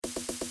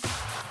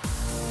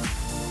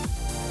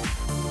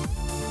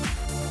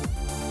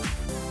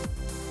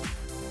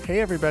Hey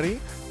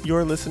everybody,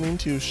 you're listening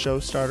to Show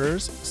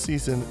Starters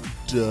Season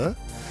 2.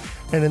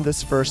 And in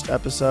this first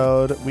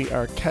episode, we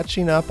are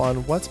catching up on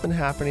what's been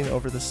happening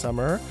over the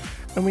summer.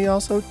 And we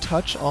also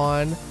touch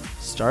on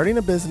starting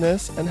a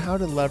business and how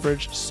to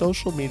leverage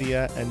social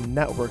media and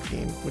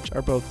networking, which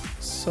are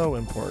both so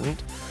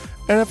important.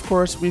 And of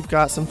course, we've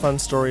got some fun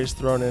stories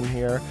thrown in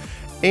here.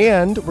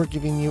 And we're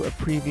giving you a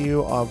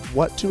preview of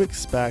what to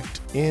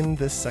expect in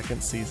this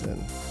second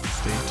season.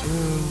 Stay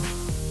tuned.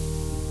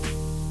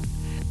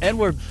 And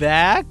we're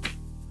back.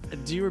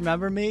 Do you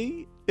remember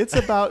me? It's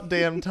about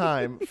damn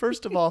time.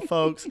 First of all,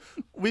 folks,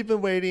 we've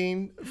been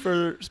waiting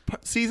for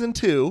season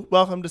 2.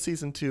 Welcome to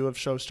season 2 of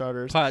Show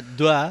Starters.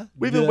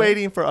 We've been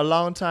waiting for a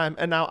long time,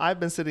 and now I've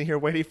been sitting here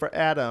waiting for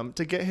Adam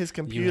to get his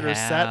computer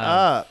set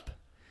up.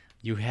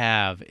 You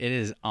have. It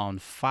is on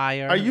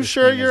fire. Are you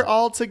sure you're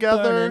all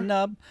together?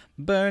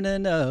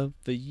 Burning up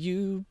for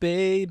you,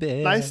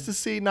 baby. Nice to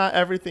see not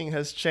everything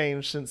has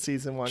changed since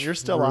season 1. You're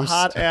still a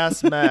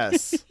hot-ass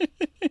mess.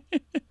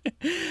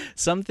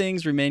 Some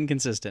things remain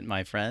consistent,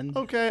 my friend.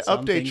 Okay,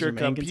 update your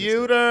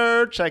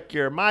computer, check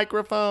your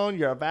microphone,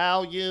 your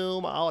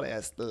volume, all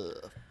that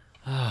stuff.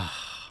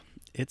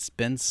 It's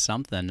been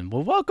something.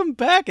 Well, welcome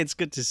back. It's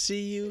good to see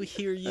you,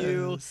 hear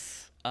you.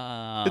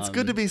 It's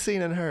good to be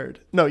seen and heard.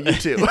 No, you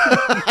too.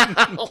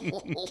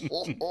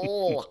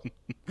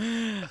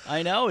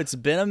 I know it's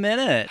been a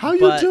minute. How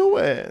you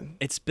doing?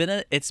 It's been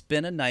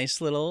a nice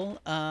little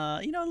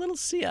a little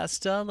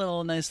siesta,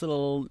 nice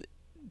little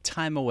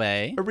time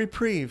away. A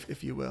reprieve,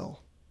 if you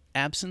will.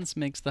 Absence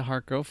makes the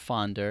heart grow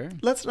fonder.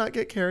 Let's not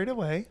get carried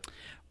away.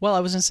 Well,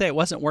 I was gonna say it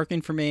wasn't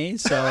working for me,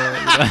 so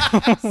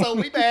so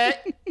we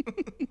back.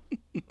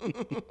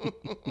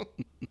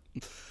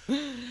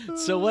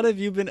 So what have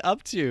you been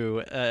up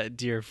to,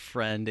 dear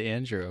friend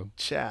Andrew?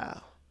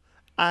 Ciao.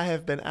 I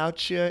have been out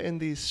here in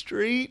these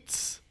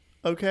streets.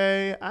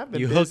 Okay, I've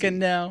been. You busy. Hooking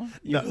now?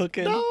 You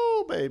hooking?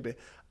 No, baby.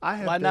 I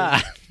have. Why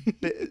not?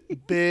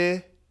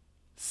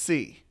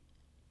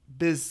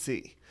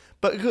 Busy,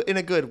 but in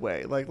a good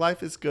way. Like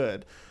life is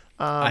good.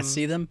 I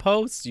see them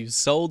posts. You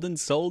sold and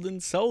sold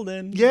and sold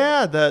in.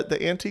 Yeah, the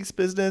antiques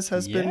business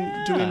has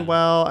been doing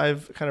well.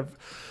 I've kind of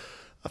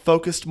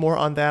focused more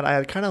on that. I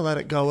had kind of let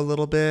it go a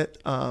little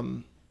bit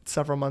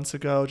several months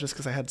ago just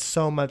because I had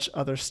so much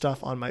other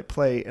stuff on my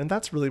plate. And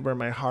that's really where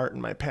my heart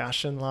and my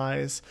passion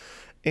lies.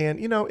 And,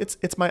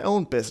 it's my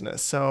own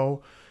business.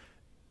 So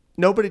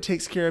nobody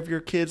takes care of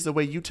your kids the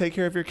way you take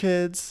care of your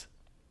kids.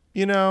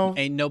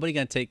 Ain't nobody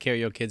gonna take care of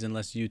your kids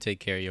unless you take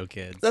care of your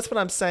kids. That's what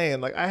I'm saying.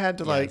 Like I had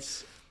to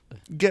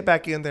get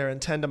back in there and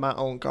tend to my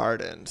own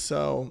garden.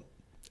 So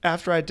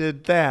after I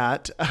did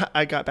that,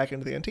 I got back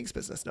into the antiques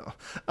business. No,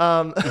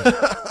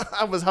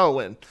 I was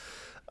hoeing.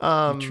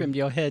 You trimmed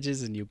your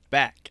hedges and you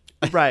back.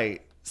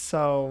 Right.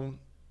 So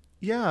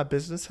yeah,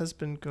 business has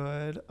been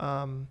good.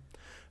 I've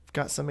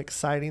got some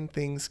exciting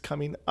things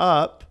coming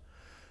up.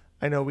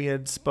 I know we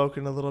had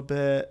spoken a little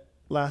bit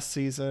last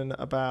season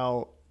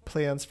about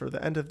plans for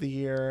the end of the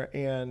year,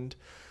 and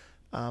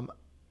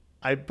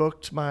I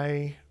booked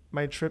my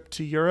trip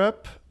to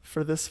Europe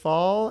for this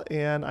fall,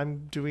 and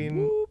I'm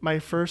doing my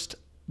first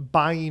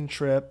buying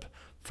trip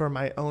for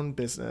my own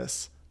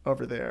business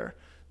over there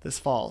this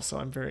fall, so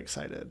I'm very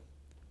excited.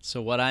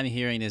 So what I'm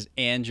hearing is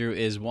Andrew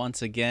is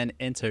once again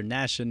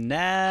international.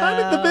 I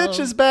mean, the bitch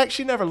is back.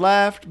 She never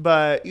left,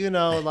 but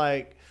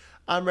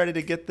I'm ready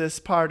to get this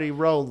party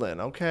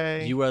rolling,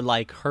 okay? You are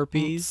like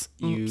herpes.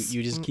 You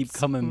just keep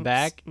coming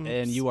back,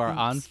 and you are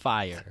on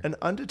fire. And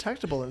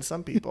undetectable in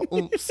some people.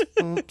 Oops.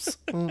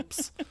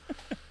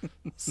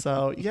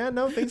 So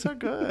things are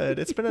good.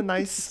 It's been a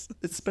nice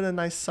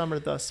summer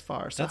thus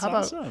far. So That's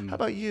awesome. How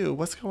about you?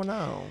 What's going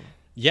on?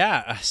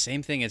 Yeah,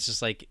 same thing. It's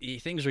just like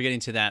things are getting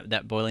to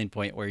that boiling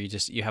point where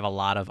you have a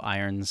lot of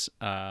irons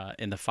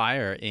in the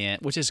fire, and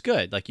which is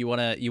good. Like you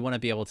wanna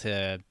be able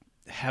to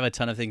have a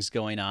ton of things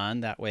going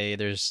on. That way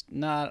there's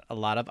not a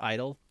lot of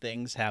idle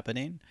things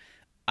happening.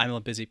 I'm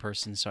a busy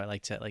person, so I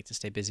like to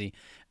stay busy.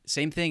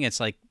 Same thing. It's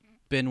like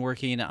been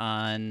working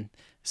on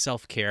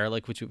self-care,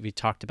 like which we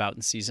talked about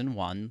in season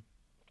 1,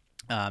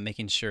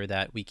 making sure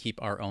that we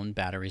keep our own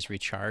batteries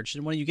recharged.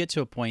 And when you get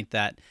to a point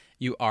that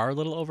you are a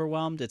little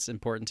overwhelmed, it's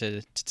important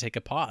to take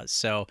a pause.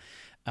 So,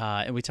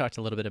 and we talked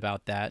a little bit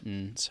about that.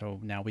 And so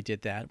now we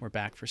did that. We're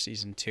back for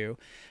season 2.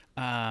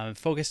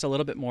 Focused a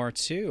little bit more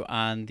too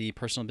on the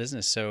personal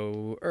business.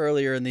 So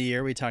earlier in the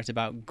year, we talked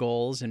about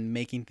goals and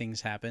making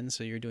things happen.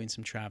 So you're doing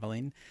some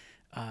traveling.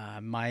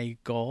 My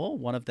goal,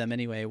 one of them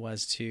anyway,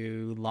 was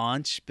to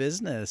launch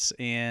business,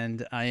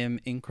 and I am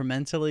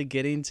incrementally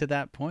getting to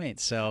that point.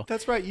 So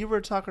that's right. You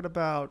were talking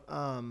about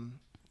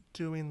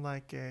doing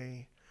like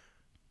a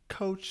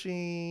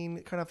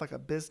coaching, kind of like a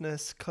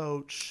business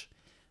coach.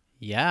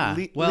 Yeah.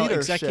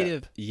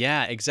 Leadership.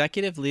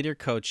 Executive leader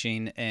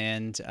coaching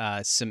and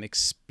some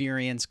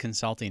experience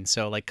consulting.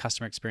 So like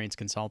customer experience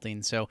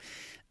consulting. So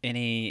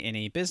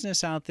any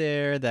business out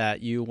there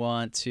that you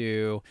want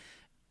to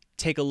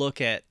take a look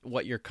at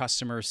what your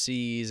customer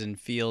sees and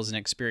feels and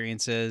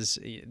experiences,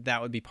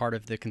 that would be part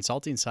of the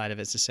consulting side of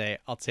it, is to say,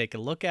 I'll take a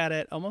look at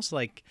it, almost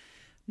like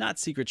not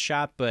secret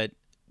shop, but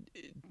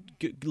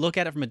look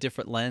at it from a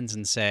different lens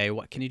and say,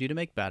 what can you do to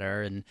make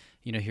better? And,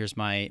 here's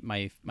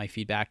my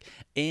feedback.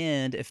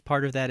 And if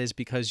part of that is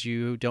because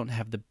you don't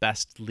have the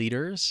best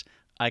leaders,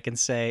 I can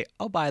say,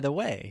 oh, by the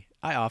way,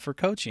 I offer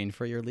coaching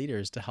for your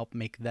leaders to help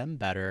make them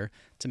better,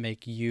 to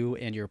make you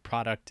and your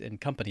product and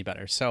company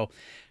better. So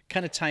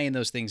kind of tying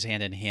those things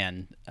hand in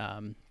hand.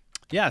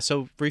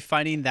 So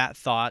refining that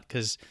thought,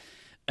 because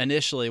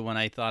initially when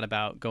I thought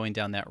about going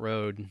down that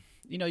road,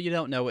 you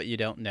don't know what you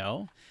don't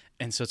know.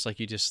 And so it's like,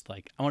 you just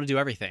I want to do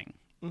everything.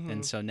 Mm-hmm.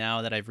 And so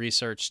now that I've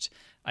researched,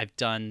 I've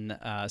done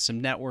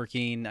some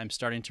networking, I'm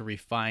starting to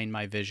refine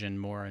my vision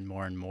more and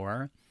more and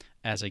more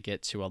as I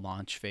get to a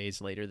launch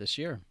phase later this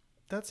year.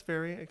 That's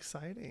very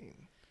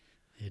exciting.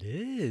 It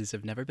is.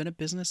 I've never been a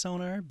business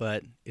owner,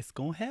 but it's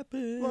going to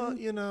happen.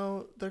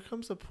 Well, there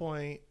comes a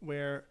point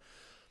where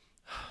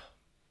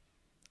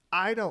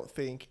I don't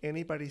think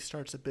anybody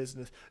starts a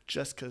business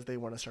just because they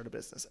want to start a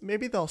business.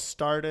 Maybe they'll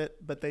start it,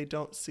 but they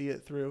don't see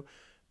it through.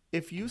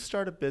 If you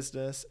start a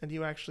business and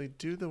you actually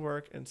do the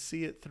work and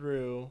see it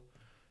through,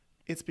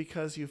 it's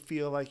because you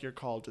feel like you're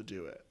called to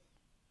do it.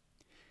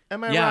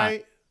 Am I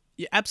right?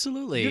 Yeah,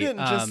 absolutely. You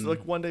didn't just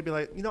one day be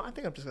like, I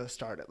think I'm just going to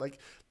start it.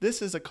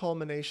 This is a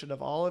culmination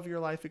of all of your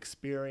life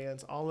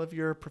experience, all of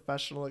your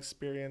professional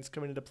experience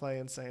coming into play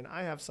and saying,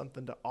 I have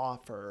something to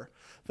offer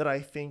that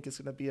I think is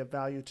going to be of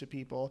value to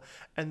people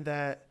and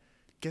that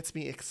gets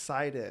me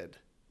excited.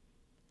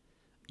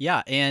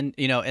 Yeah, and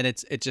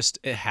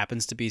it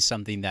happens to be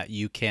something that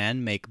you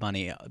can make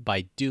money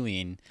by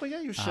doing. Well,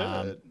 yeah, you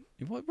should.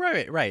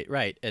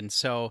 Right. And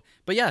so,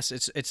 but yes,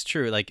 it's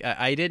true.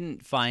 I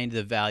didn't find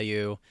the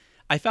value.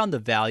 I found the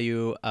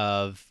value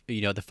of,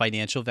 the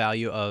financial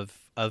value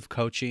of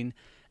coaching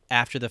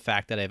after the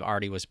fact that I've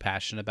already was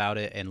passionate about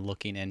it and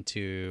looking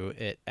into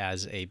it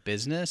as a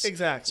business.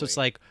 Exactly.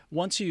 So it's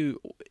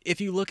if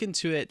you look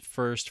into it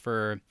first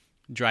for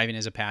driving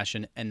as a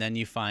passion and then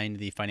you find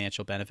the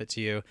financial benefit to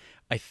you,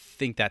 I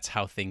think that's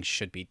how things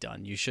should be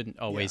done. You shouldn't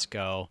always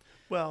go,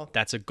 well,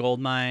 that's a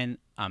gold mine,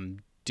 I'm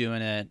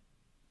doing it,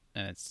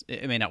 and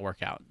it may not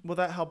work out. Well,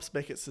 that helps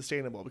make it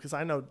sustainable because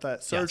I know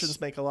that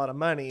surgeons make a lot of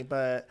money,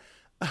 but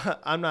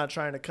I'm not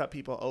trying to cut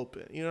people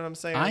open. You know what I'm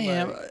saying? I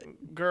am.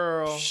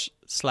 Girl.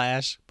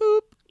 Slash.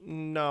 Boop.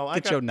 No.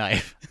 Get your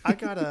knife. I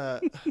got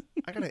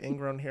an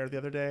ingrown hair the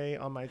other day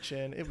on my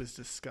chin. It was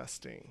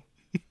disgusting.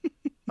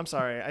 I'm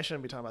sorry. I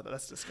shouldn't be talking about that.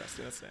 That's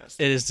disgusting. That's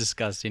nasty. It is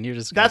disgusting. You're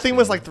disgusting. That thing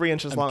was 3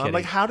 inches long. I'm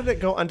like, how did it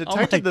go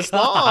undetected this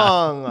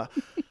long?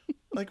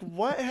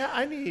 What?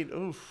 I need...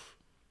 Oof.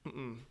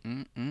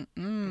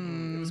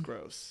 It was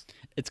gross.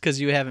 It's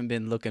because you haven't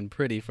been looking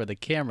pretty for the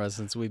camera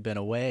since we've been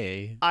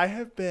away. I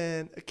have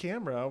been a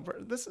camera,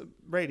 this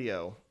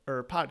radio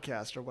or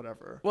podcast or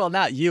whatever. Well,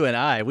 not you and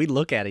I. We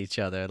look at each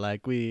other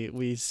like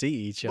we see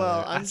each other.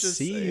 Well, I'm just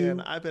saying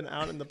I've been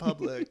out in the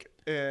public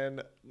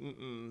and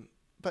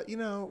but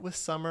with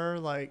summer,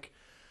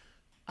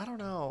 I don't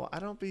know. I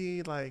don't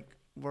be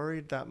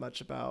worried that much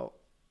about.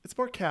 It's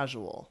more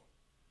casual.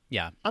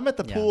 Yeah. I'm at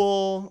the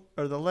pool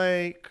or the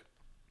lake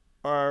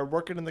or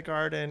working in the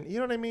garden. You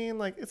know what I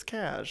mean? It's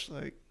cash.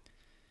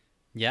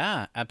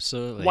 Yeah,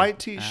 absolutely. White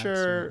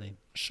t-shirt,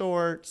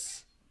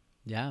 shorts.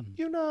 Yeah.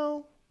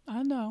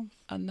 I know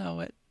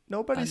it.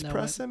 Nobody's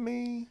pressing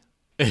me.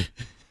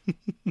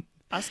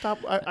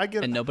 I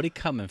get and nobody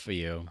coming for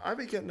you. I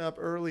be getting up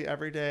early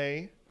every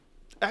day.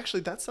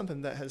 Actually, that's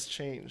something that has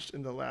changed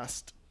in the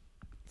last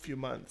few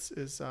months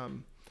is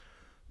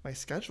my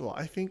schedule.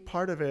 I think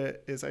part of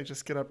it is I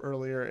just get up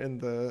earlier in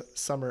the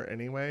summer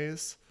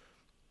anyways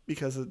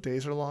because the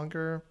days are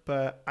longer,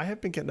 but I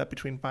have been getting up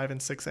between 5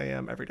 and 6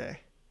 a.m. every day.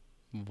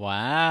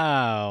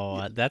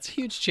 Wow. That's a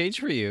huge change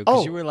for you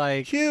because you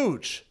were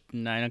huge.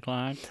 9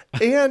 o'clock.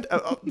 And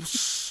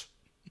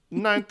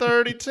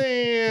 9:30,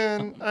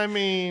 10. I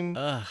mean,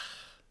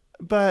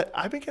 but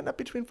I've been getting up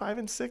between 5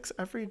 and 6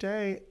 every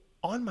day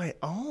on my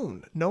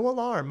own. No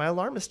alarm. My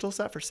alarm is still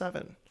set for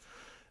 7.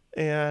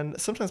 And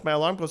sometimes my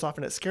alarm goes off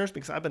and it scares me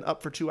because I've been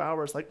up for 2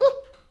 hours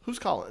who's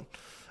calling?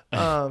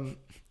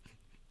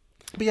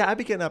 But yeah, I'd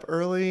be getting up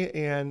early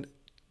and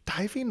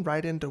diving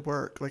right into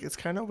work. It's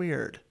kind of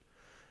weird.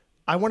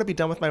 I want to be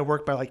done with my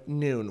work by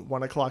noon,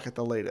 1 o'clock at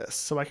the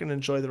latest, so I can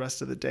enjoy the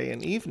rest of the day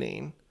and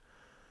evening.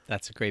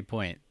 That's a great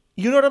point.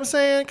 You know what I'm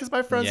saying? Because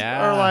my friends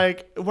are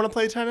want to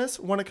play tennis,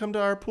 want to come to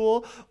our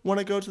pool, want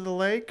to go to the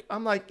lake.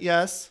 I'm like,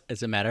 yes.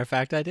 As a matter of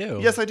fact, I do.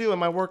 Yes, I do, and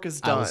my work is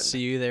done. I will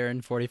see you there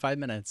in 45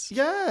 minutes.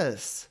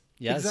 Yes.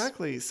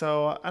 Exactly.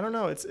 So I don't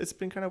know. It's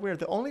been kind of weird.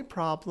 The only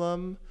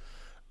problem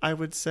I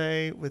would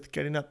say with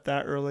getting up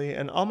that early,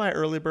 and all my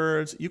early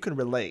birds, you can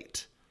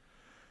relate,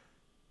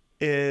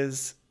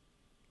 is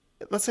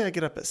let's say I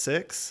get up at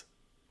 6.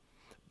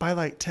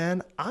 By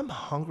 10, I'm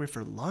hungry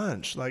for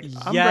lunch.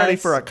 I'm ready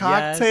for a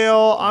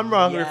cocktail. I'm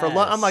hungry for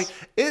lunch. I'm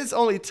it's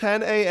only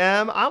 10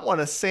 a.m. I want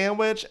a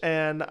sandwich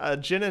and a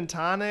gin and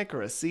tonic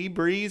or a sea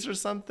breeze or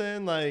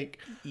something.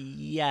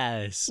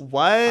 Yes.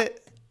 What?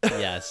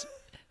 Yes.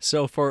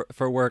 So for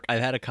work,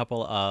 I've had a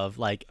couple of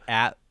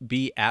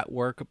be at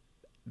work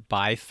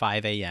by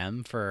 5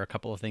 a.m. for a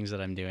couple of things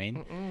that I'm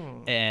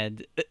doing.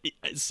 And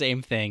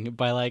same thing,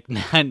 by like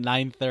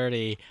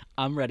 9:30,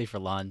 I'm ready for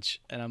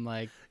lunch. And I'm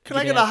like, Can "You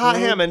I can get a have hot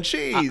food? ham and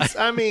cheese?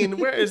 I mean,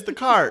 where is the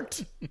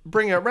cart?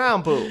 Bring it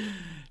round, boo.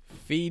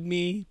 Feed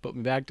me, put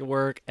me back to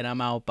work, and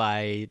I'm out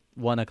by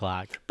 1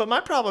 o'clock." But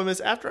my problem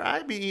is after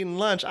I be eating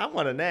lunch, I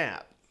want a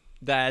nap.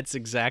 That's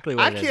exactly I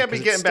what it is. can't be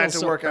because getting it's back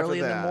still to so work after early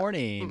in the that.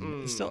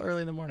 morning. It's still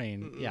early in the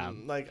morning. Yeah.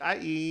 Like I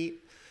eat.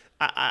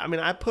 I mean,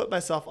 I put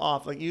myself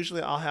off. Like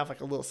usually I'll have like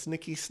a little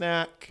snicky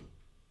snack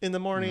in the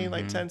morning,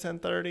 like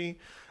 10:30.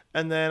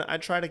 And then I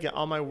try to get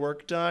all my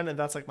work done. And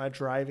that's like my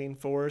driving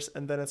force.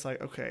 And then it's like,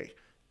 okay,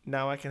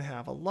 now I can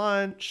have a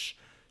lunch,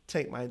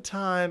 take my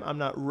time. I'm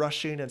not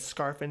rushing and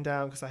scarfing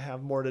down because I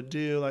have more to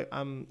do. Like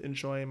I'm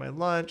enjoying my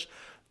lunch.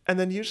 And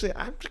then usually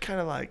I'm kind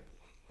of like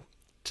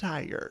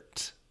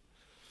tired.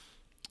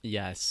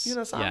 Yes. You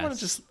know, so I want to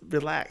just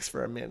relax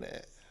for a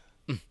minute.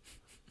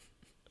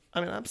 I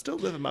mean, I'm still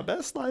living my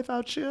best life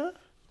out here.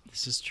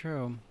 This is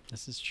true.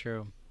 This is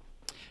true.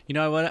 You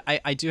know what?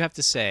 I do have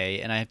to say,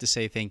 and I have to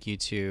say thank you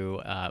to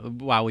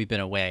while we've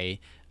been away.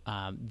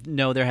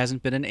 No, there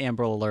hasn't been an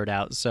Amber Alert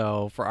out.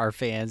 So for our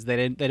fans,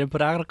 they didn't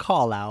put out a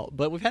call out.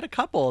 But we've had a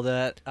couple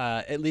that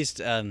at least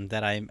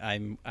that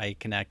I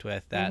connect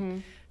with that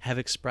have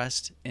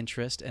expressed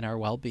interest in our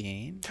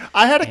well-being.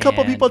 I had a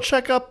couple And people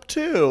check up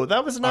too.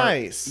 That was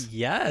nice.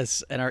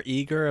 Yes, and are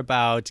eager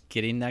about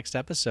getting next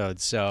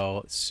episode.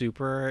 So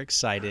super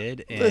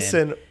excited. And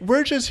Listen,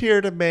 we're just here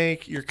to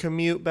make your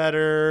commute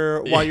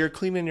better while you're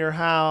cleaning your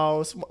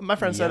house. My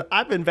friend said, Yep.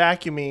 I've been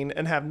vacuuming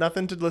and have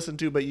nothing to listen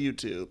to but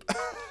YouTube.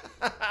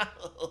 I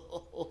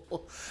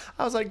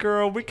was like,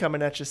 girl, we're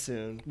coming at you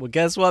soon. well,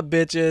 guess what,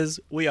 bitches?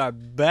 We are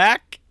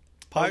back.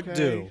 Part Okay,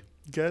 two.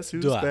 Guess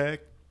who's Do I?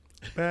 back?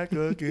 Back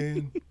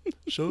again.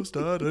 Show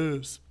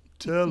starters.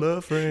 Tell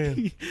a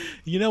friend.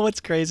 You know what's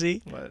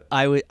crazy? What?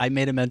 I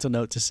made a mental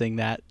note to sing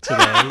that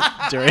today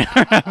during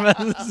our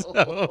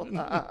episode.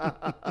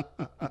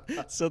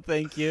 So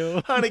thank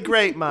you. Honey,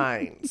 great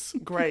minds.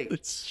 Great.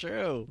 It's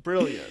true.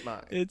 Brilliant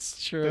minds.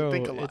 It's true.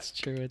 think alike. It's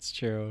true. It's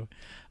true.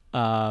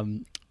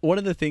 One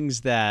of the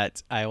things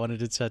that I wanted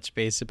to touch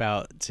base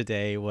about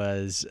today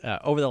was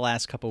over the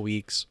last couple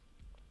weeks,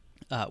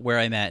 where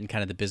I'm at in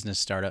kind of the business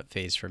startup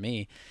phase for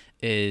me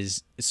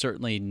is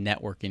certainly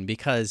networking,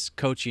 because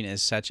coaching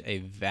is such a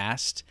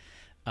vast,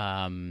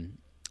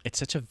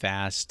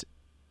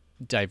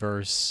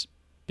 diverse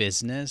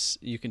business.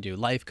 You can do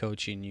life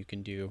coaching, you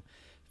can do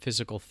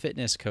physical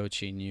fitness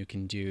coaching, you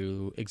can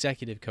do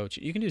executive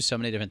coaching, you can do so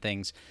many different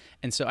things.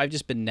 And so I've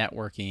just been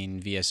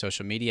networking via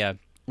social media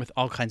with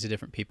all kinds of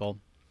different people.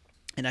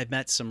 And I've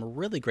met some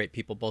really great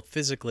people, both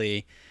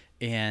physically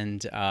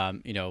and,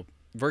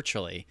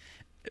 virtually.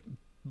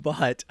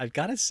 But I've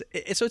got to say,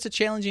 so it's a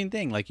challenging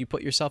thing. Like, you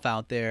put yourself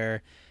out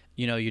there,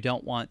 you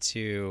don't want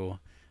to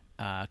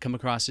come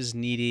across as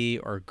needy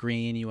or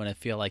green. You want to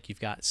feel like you've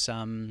got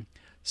some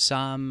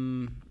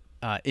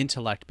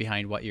intellect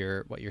behind what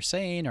you're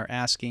saying or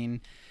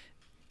asking.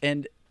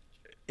 And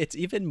it's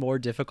even more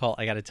difficult,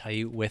 I got to tell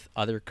you, with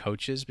other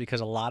coaches,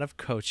 because a lot of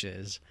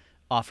coaches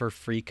offer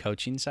free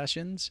coaching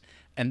sessions,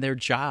 and their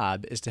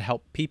job is to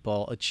help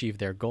people achieve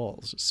their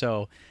goals.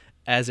 So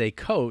as a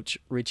coach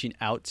reaching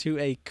out to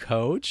a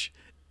coach,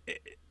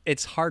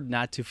 it's hard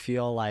not to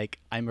feel like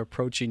I'm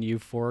approaching you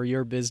for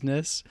your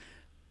business,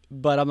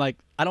 but I'm like,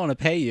 I don't want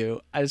to pay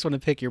you. I just want to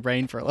pick your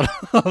brain for a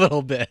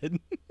little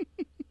bit.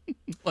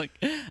 Like,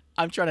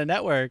 I'm trying to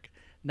network,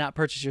 not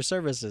purchase your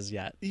services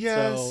yet.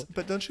 Yes, So,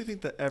 but don't you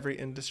think that every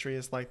industry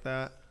is like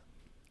that?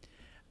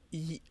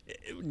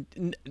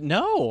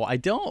 No, I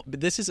don't. But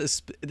this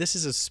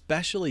is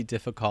especially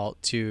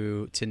difficult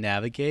to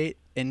navigate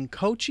in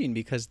coaching,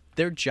 because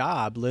their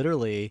job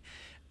literally,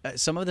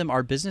 some of them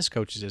are business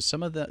coaches.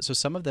 Some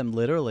of them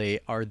literally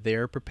are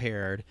there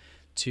prepared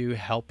to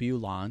help you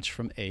launch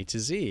from A to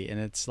Z, and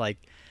it's like.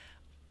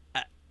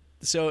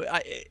 So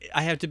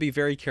I have to be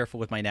very careful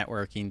with my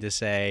networking to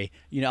say,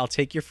 I'll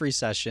take your free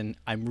session.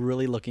 I'm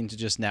really looking to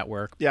just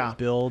network,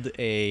 build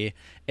a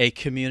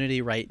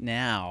community right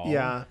now.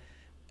 Yeah.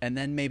 And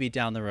then maybe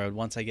down the road,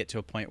 once I get to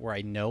a point where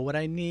I know what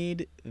I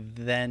need,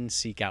 then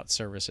seek out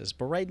services.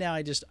 But right now,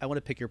 I want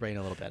to pick your brain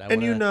a little bit. I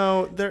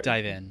want to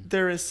dive in.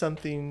 There is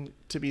something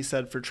to be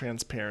said for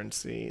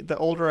transparency. The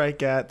older I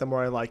get, the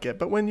more I like it.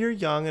 But when you're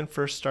young and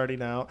first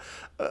starting out,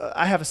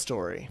 I have a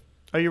story.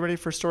 Are you ready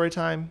for story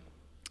time?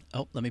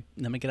 Oh, let me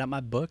get out my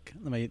book.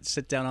 Let me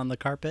sit down on the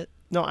carpet.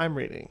 No, I'm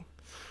reading.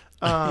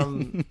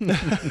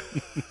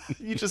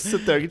 You just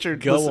sit there, get your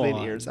Go listening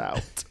on. ears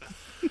out.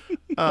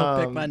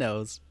 I'll pick my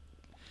nose.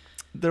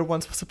 There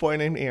once was a boy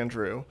named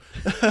Andrew.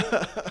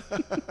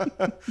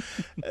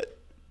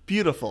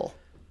 Beautiful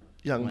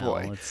young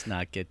boy. Let's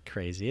not get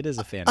crazy. It is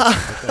a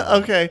fantasy.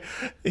 Okay.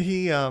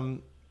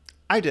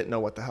 I didn't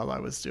know what the hell I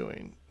was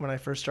doing when I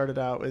first started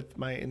out with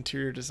my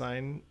interior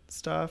design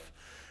stuff.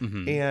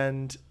 Mm-hmm.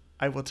 And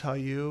I will tell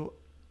you,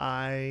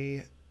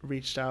 I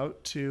reached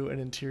out to an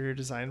interior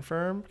design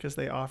firm because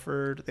they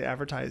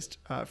advertised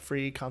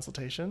free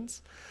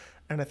consultations.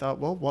 And I thought,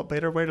 well, what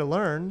better way to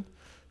learn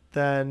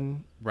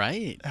than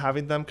Right.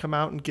 having them come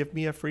out and give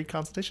me a free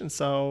consultation.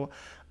 So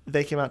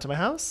they came out to my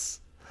house.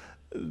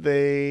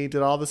 They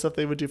did all the stuff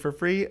they would do for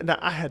free. Now,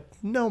 I had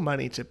no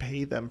money to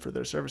pay them for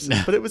their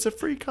services, but it was a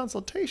free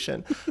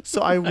consultation.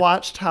 So I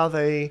watched how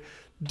they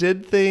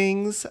did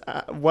things,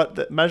 what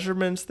the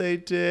measurements they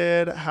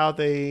did, how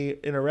they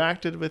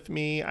interacted with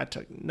me. I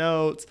took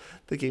notes.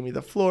 They gave me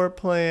the floor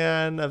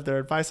plan of their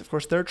advice. Of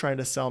course, they're trying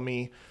to sell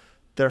me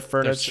their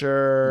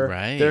furniture,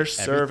 their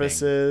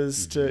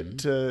services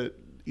to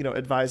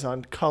advise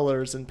on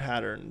colors and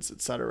patterns,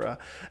 etc.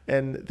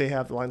 And they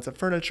have the lines of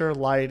furniture,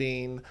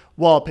 lighting,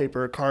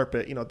 wallpaper,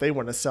 carpet. They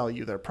want to sell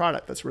you their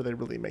product. That's where they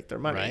really make their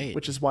money,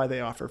 which is why they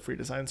offer free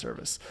design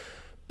service.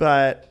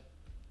 But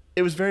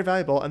it was very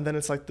valuable. And then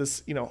it's like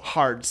this,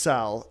 hard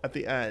sell at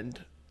the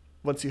end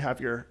once you have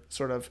your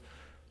sort of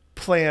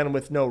plan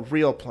with no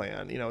real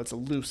plan. It's a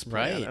loose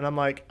plan. Right. And I'm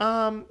like,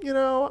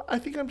 I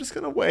think I'm just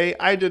going to wait.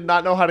 I did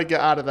not know how to get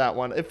out of that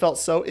one. It felt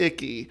so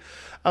icky.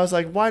 I was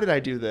like, why did I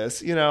do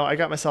this? I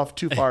got myself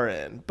too far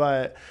in.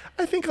 But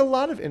I think a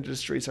lot of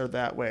industries are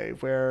that way,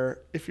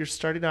 where if you're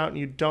starting out and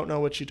you don't know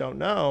what you don't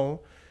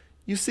know,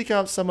 you seek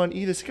out someone,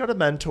 either seek out a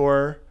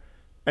mentor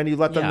and you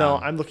let them know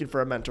I'm looking for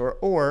a mentor,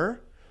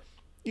 or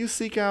you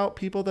seek out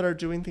people that are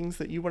doing things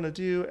that you want to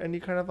do and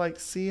you kind of like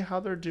see how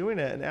they're doing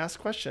it and ask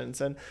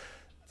questions. And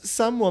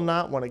some will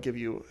not want to give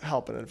you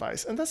help and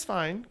advice, and that's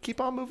fine.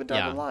 Keep on moving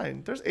down the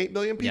line. There's 8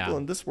 billion people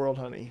in this world,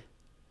 honey.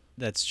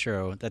 That's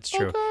true. That's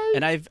true. Okay.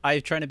 And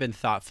I've tried to been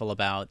thoughtful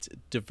about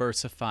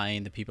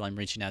diversifying the people I'm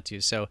reaching out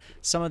to. So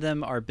some of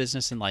them are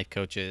business and life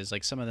coaches,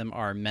 like some of them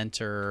are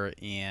mentor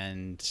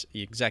and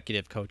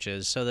executive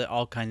coaches. So that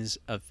all kinds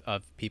of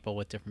people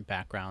with different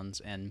backgrounds.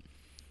 And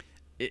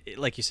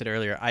like you said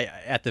earlier,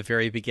 at the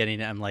very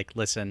beginning, I'm like,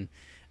 listen,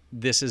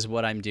 this is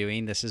what I'm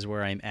doing. This is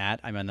where I'm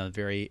at. I'm in the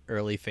very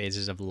early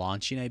phases of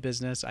launching a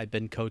business. I've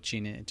been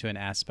coaching to an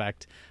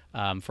aspect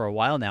for a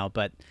while now,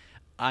 but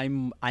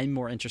I'm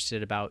more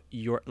interested about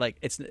your, like,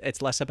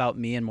 it's less about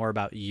me and more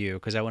about you,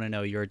 because I want to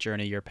know your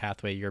journey, your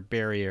pathway, your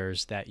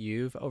barriers that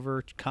you've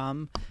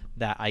overcome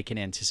that I can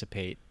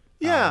anticipate.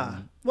 Yeah.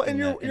 Well, and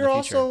you're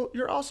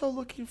future. also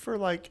looking for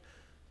like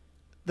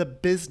the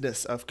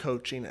business of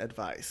coaching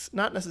advice,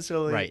 not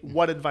necessarily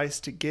what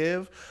advice to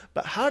give,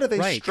 but how do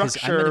they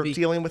structure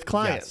dealing with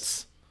clients?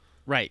 Yes.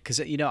 Right, because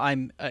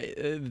I'm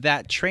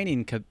that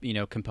training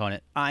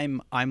component.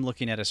 I'm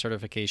looking at a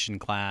certification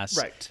class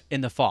in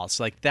the fall.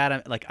 So like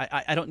that,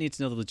 I don't need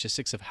to know the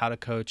logistics of how to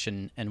coach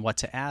and what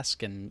to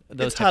ask and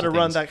those. It's how to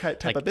run that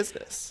type of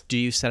business. Do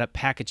you set up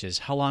packages?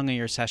 How long are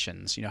your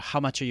sessions? How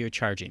much are you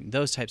charging?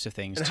 Those types of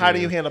things. And how do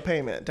you handle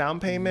payment? Down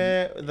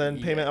payment,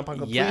 then payment upon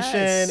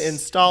completion,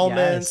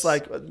 installments.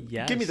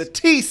 Give me the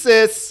tea,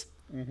 sis.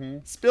 Mm-hmm.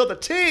 Spill the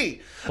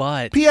tea.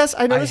 But P.S.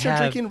 I noticed you're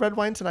drinking red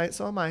wine tonight,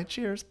 so am I.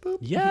 Cheers. Boop.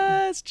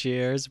 Yes,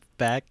 cheers.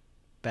 Back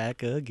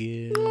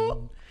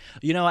again.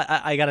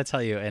 I got to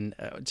tell you, and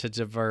to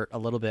divert a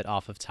little bit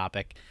off of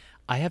topic,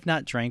 I have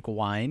not drank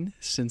wine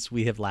since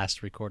we have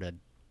last recorded.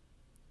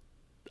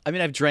 I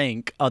mean, I've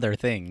drank other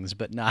things,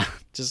 but not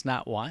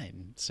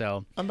wine.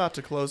 So I'm about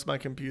to close my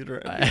computer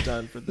and be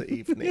done for the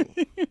evening.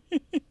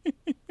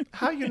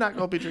 How are you not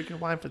going to be drinking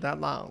wine for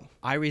that long?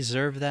 I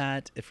reserve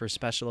that for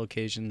special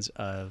occasions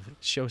of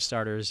Show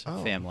Starters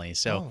family.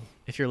 So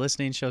if you're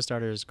listening, Show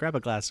Starters, grab a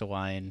glass of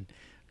wine,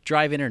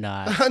 driving or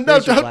not. No,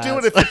 don't do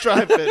it if you're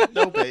driving.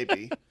 No,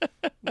 baby.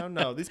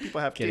 No. These people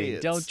have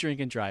kids. Don't drink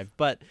and drive.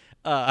 But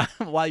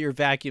while you're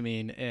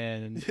vacuuming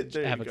and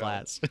have a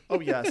glass. Oh,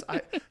 yes.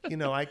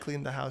 I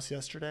cleaned the house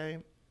yesterday.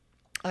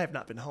 I have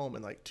not been home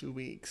in like 2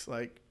 weeks,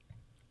 like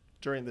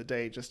during the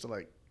day, just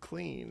to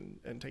clean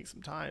and take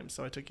some time.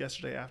 So I took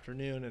yesterday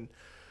afternoon and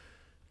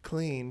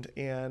cleaned,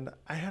 and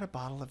I had a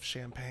bottle of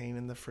champagne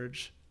in the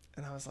fridge,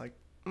 and I was like,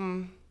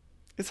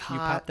 it's hot. You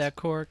popped that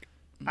cork?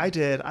 I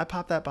did. I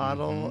popped that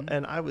bottle,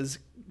 and I was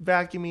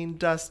vacuuming,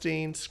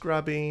 dusting,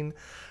 scrubbing.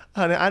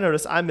 Honey, I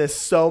noticed I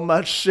missed so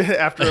much shit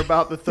after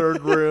about the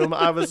third room.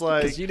 I was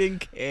like... Because you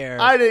didn't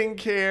care. I didn't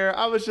care.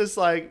 I was just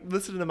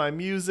listening to my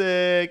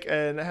music,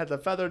 and I had the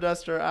feather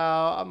duster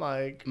out. I'm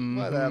like,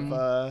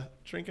 whatever.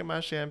 Drinking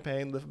my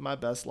champagne, living my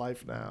best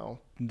life now.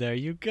 There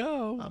you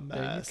go. A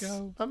mess. There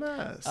you go. A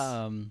mess.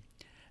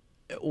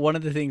 One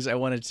of the things I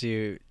wanted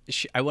to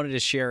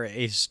share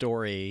a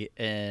story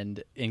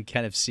and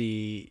kind of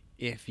see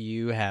if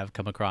you have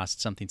come across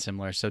something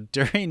similar. So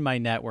during my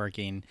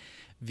networking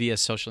via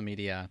social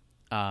media,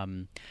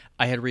 I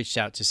had reached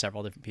out to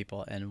several different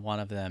people, and one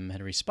of them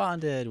had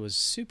responded, was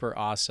super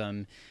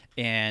awesome.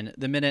 And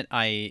the minute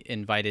I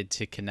invited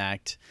to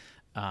connect,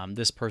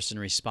 this person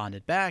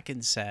responded back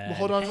and said,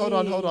 well, hold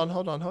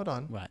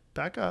on. What?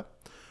 Back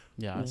up.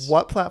 Yes.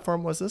 What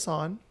platform was this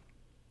on?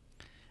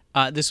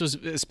 This was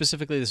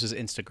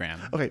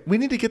Instagram. Okay, we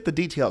need to get the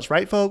details,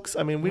 right, folks?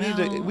 I mean, we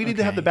need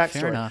to have the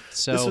backstory. Fair enough.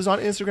 So this was on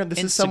Instagram.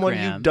 This is someone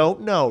you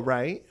don't know,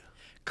 right?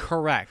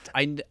 Correct.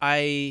 How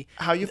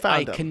you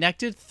found them? I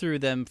connected through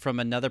them from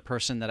another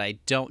person that I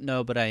don't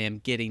know, but I am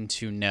getting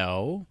to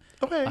know.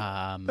 Okay.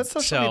 That's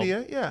social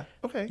media. Yeah.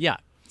 Okay. Yeah.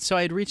 So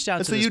I had reached out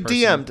to so this you person.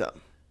 DM'd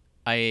them.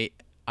 I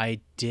I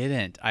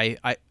didn't.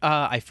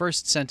 I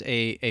first sent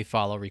a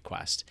follow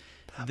request.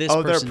 This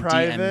Oh, they're person DM'd me.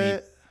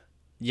 private.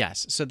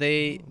 Yes. So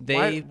they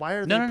Why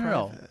are they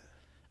private?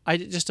 I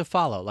just to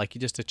follow, like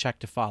you just to check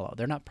to follow.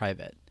 They're not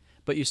private,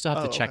 but you still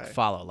have to check okay.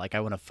 follow. Like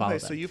I want to follow Okay,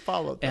 them. so you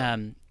followed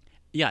them.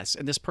 Yes,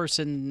 and this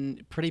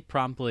person pretty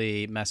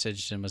promptly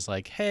messaged and was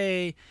like,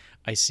 "Hey,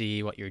 I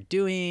see what you're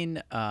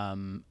doing.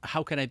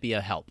 How can I be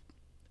a help?"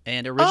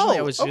 And originally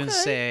I was going to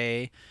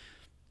say,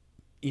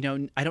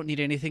 I don't need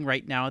anything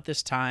right now at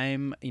this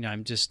time.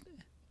 I'm just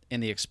in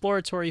the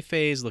exploratory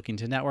phase, looking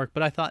to network.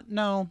 But I thought,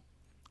 no,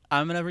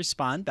 I'm going to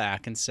respond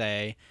back and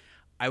say,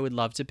 I would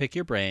love to pick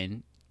your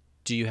brain.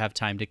 Do you have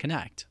time to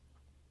connect?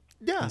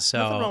 Yeah, And so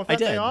nothing wrong with I that.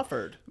 They did.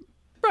 offered.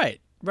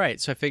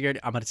 Right. So I figured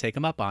I'm gonna take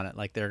them up on it.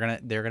 Like they're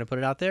gonna put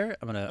it out there.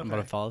 I'm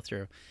gonna follow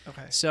through.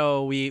 Okay.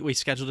 So we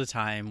scheduled a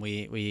time.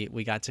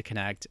 We got to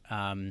connect.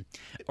 Originally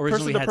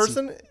Person we to had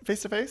person,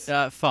 face to face,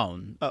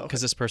 phone Oh, okay.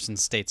 because this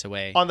person's states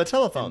away. on the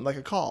telephone, like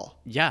a call.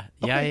 Yeah.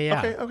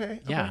 Okay.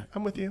 Yeah.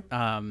 I'm with you.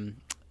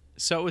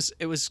 So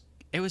it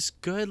was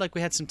good. Like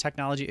we had some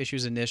technology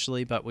issues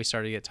initially, but we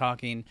started to get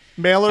talking.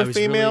 Male I or was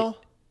female?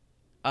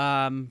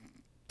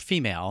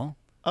 Female.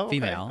 Oh,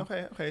 okay. Female.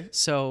 Okay.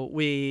 So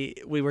we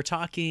were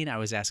talking. I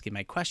was asking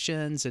my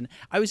questions, and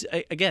I was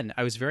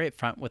very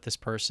upfront with this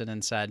person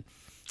and said,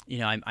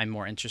 I'm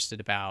more interested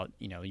about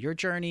your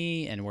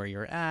journey and where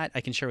you're at.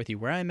 I can share with you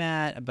where I'm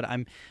at, but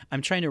I'm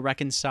trying to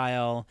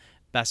reconcile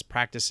best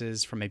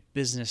practices from a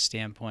business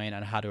standpoint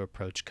on how to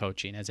approach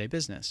coaching as a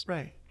business.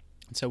 Right.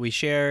 And so we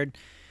shared.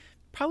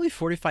 Probably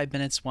 45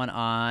 minutes went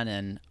on,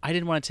 and I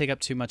didn't want to take up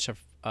too much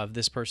of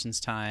this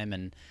person's time.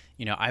 And,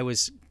 I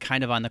was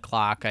kind of on the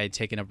clock. I had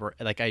taken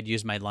I'd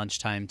used my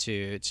lunchtime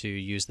to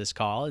use this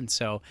call. And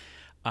so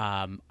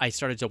I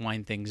started to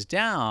wind things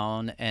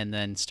down and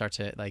then start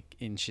to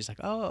and she's like,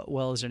 oh,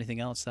 well, is there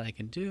anything else that I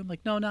can do? I'm like,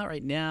 no, not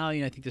right now. I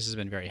think this has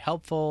been very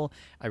helpful.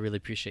 I really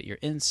appreciate your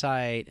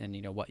insight and,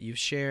 what you've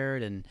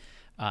shared. And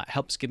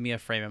helps give me a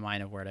frame of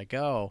mind of where to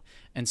go.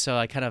 And so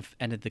I kind of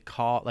ended the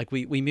call. Like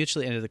we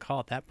mutually ended the call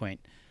at that point.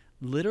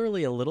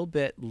 Literally a little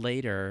bit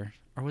later,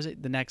 or was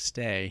it the next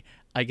day,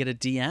 I get a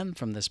DM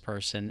from this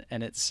person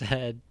and it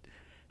said,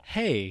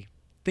 hey,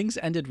 things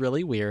ended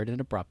really weird and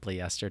abruptly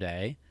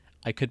yesterday.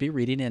 I could be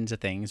reading into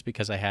things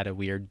because I had a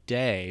weird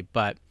day,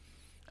 but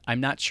I'm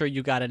not sure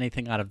you got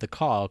anything out of the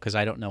call because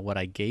I don't know what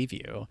I gave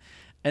you.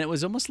 And it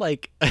was almost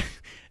like,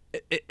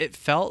 it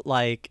felt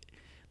like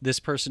this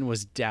person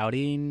was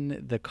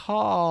doubting the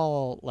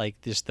call, like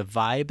just the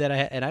vibe that I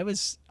had. And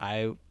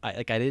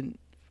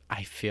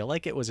I feel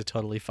like it was a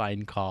totally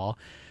fine call,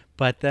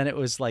 but then it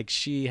was like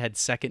she had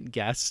second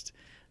guessed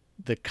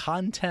the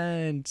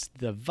content,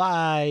 the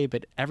vibe,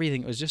 and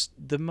everything. It was just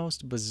the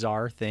most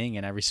bizarre thing.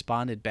 And I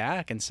responded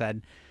back and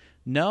said,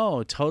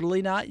 no,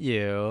 totally not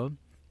you.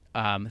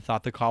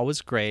 Thought the call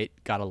was great.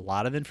 Got a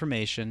lot of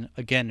information.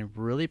 Again,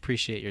 really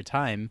appreciate your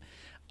time.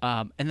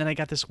 And then I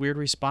got this weird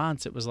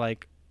response. It was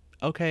like,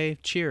 okay,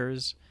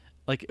 cheers.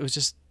 Like it was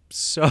just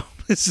so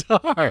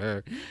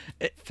bizarre.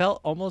 It felt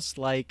almost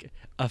like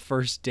a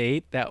first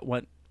date that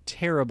went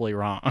terribly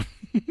wrong.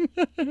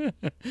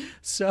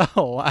 So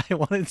I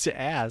wanted to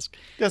ask.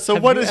 Yeah. So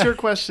what is your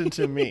question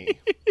to me?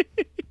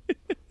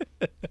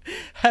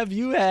 Have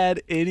you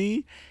had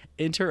any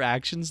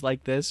interactions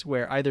like this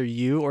where either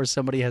you or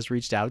somebody has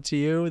reached out to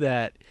you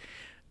that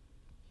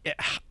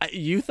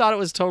you thought it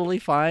was totally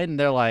fine and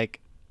they're like,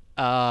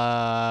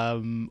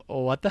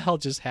 what the hell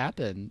just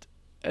happened?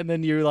 And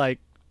then you're like,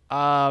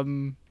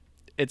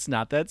 it's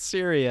not that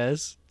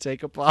serious.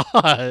 Take a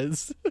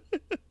pause.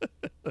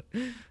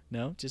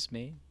 No, just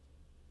me.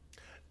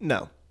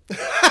 No.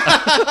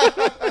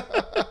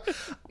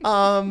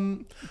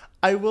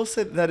 I will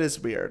say that is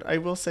weird. I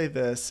will say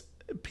this.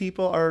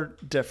 People are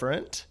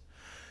different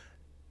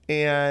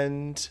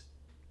and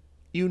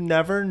you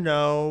never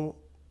know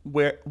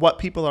what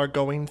people are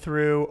going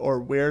through or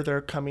where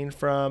they're coming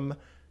from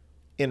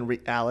in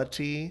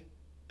reality,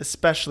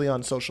 especially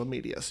on social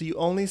media. So you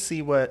only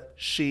see what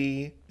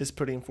she is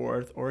putting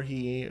forth, or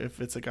he, if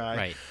it's a guy,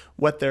 right.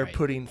 what they're Right.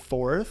 putting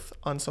forth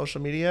on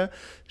social media.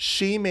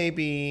 She may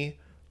be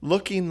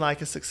looking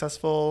like a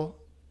successful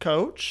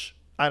coach.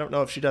 I don't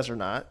know if she does or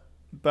not,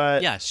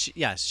 but yes, she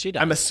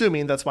does. I'm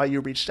assuming that's why you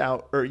reached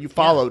out or you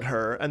followed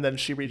her and then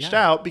she reached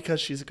out because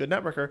she's a good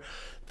networker.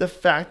 The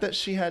fact that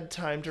she had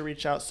time to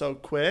reach out so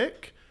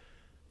quick.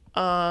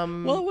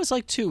 Well, it was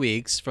like 2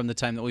 weeks from the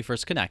time that we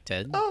first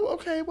connected. Oh,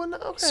 okay. Well,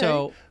 okay.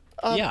 So,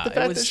 yeah, the it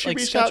fact was that she like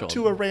reached scheduled. out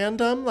to a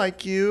random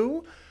like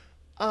you,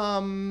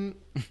 no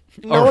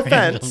A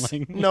offense, random,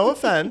 like- no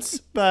offense,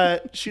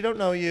 but she don't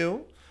know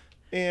you,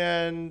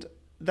 and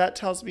that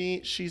tells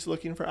me she's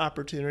looking for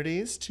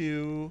opportunities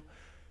to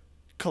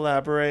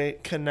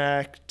collaborate,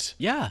 connect.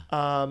 Yeah.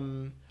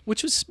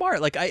 Which was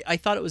smart. Like I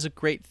thought it was a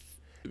great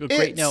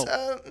note.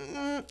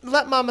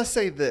 Let Mama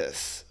say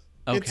this.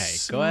 Okay,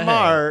 it's go ahead.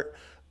 smart,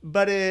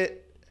 but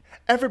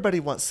everybody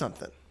wants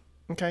something.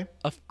 Okay.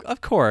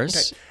 Of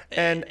course. Okay.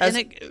 And as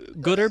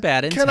good or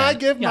bad intent. can I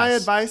give my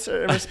yes. advice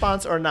or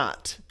response or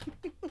not?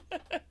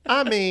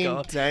 I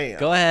mean, damn.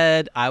 Go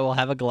ahead. I will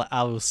have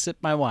I will sip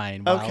my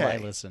wine while I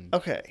listen.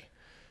 Okay.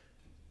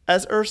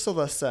 As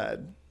Ursula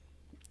said,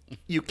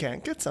 you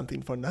can't get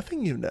something for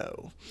nothing, you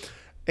know.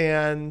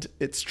 And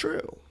it's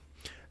true.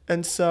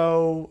 And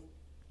so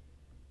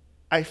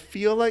I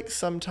feel like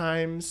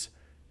sometimes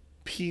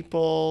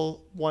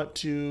people want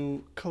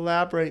to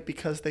collaborate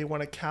because they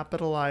want to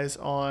capitalize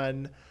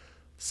on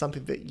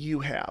something that you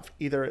have.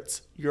 Either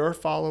it's your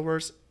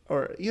followers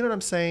or, you know what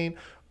I'm saying,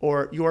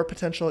 or your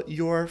potential,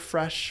 your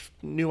fresh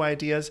new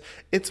ideas.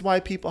 It's why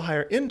people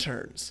hire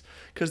interns,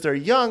 because they're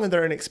young and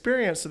they're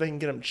inexperienced, so they can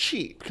get them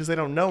cheap because they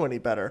don't know any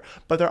better.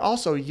 But they're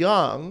also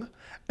young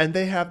and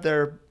they have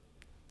their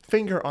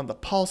finger on the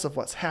pulse of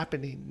what's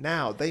happening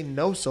now. They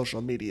know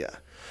social media.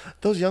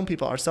 Those young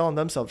people are selling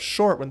themselves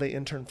short when they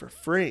intern for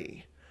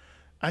free.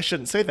 I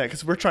shouldn't say that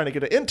because we're trying to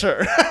get an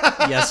intern.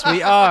 Yes,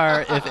 we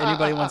are. If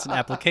anybody wants an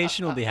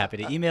application, we'll be happy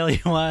to email you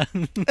one.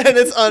 And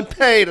it's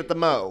unpaid at the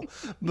Mo.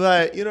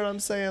 But you know what I'm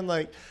saying?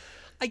 Like,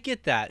 I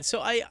get that. So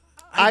I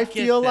get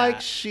feel that.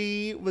 like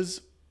she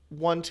was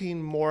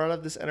wanting more out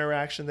of this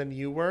interaction than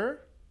you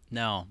were.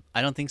 No,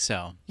 I don't think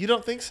so. You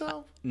don't think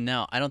so?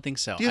 No, I don't think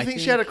so. Do you think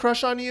she had a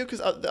crush on you? Because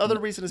the other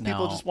reason is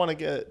people No. just want to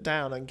get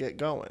down and get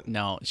going.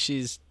 No,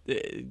 she's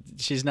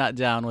not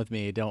down with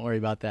me. Don't worry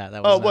about that.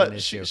 That was not an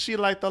issue. She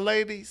like the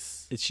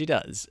ladies? She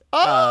does.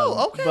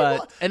 Oh, okay.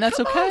 But and that's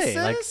come on, okay.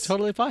 Like sis.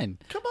 totally fine.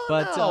 Come on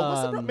But, now.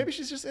 What's the problem? Maybe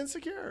she's just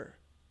insecure.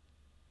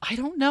 I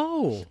don't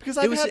know. Because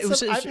I've I've it was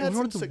had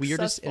one of some the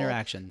weirdest successful-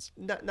 interactions.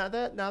 Now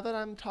that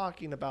I'm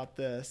talking about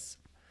this,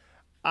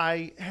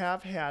 I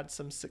have had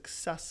some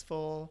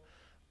successful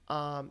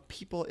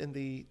people in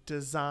the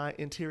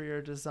interior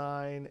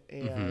design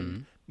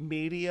and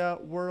media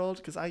world,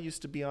 because I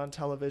used to be on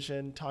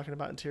television talking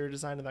about interior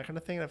design and that kind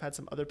of thing. And I've had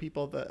some other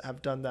people that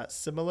have done that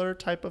similar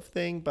type of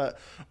thing, but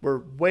were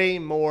way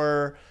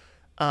more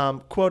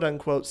quote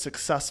unquote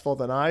successful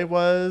than I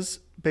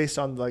was, based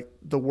on like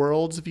the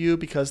world's view,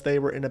 because they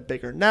were in a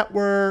bigger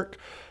network.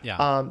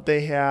 Yeah.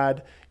 They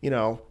had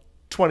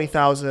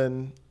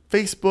 20,000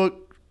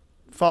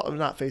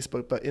 not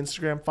Facebook, but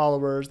Instagram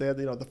followers. They had,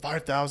 the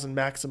 5,000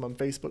 maximum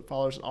Facebook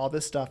followers and all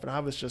this stuff. And I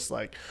was just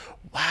like,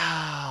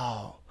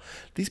 wow,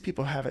 these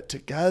people have it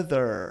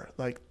together.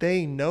 Like,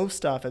 they know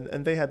stuff.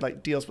 And they had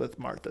like deals with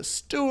Martha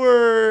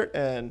Stewart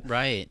and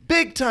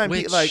big time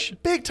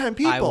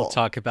people. I will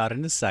talk about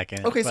in a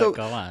second. Okay, so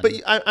go on.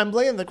 But I'm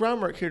laying the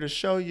groundwork here to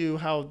show you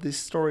how these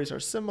stories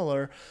are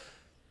similar.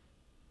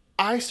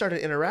 I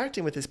started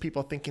interacting with these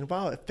people thinking,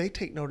 wow, if they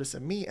take notice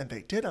of me, and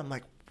they did, I'm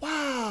like,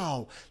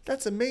 wow,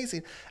 that's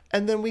amazing.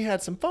 And then we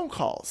had some phone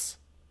calls.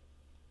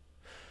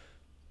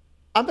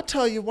 I'm going to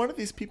tell you, one of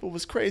these people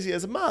was crazy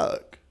as a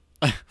mug.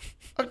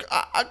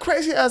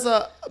 Crazy as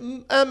a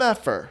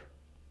MFer.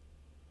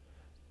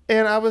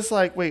 And I was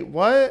like, wait,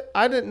 what?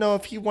 I didn't know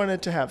if he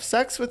wanted to have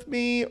sex with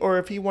me or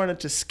if he wanted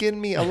to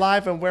skin me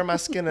alive and wear my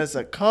skin as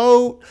a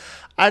coat.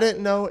 I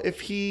didn't know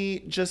if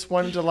he just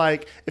wanted to,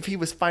 if he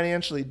was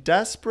financially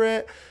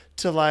desperate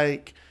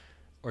to,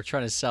 or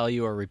trying to sell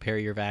you or repair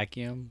your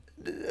vacuum.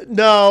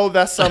 No,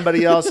 that's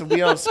somebody else, and we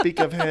don't speak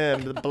of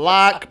him.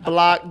 Block,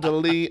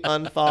 delete,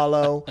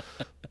 unfollow.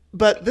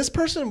 But this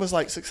person was,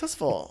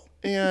 successful,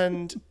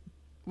 and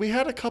we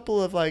had a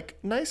couple of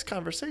nice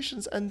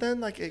conversations, and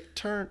then it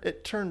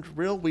turned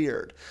real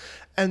weird.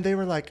 And they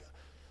were like,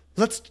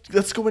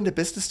 let's go into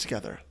business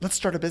together. Let's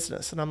start a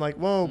business. And I'm like,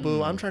 whoa,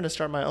 boo, I'm trying to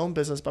start my own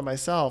business by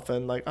myself.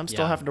 And I'm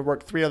still having to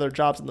work 3 other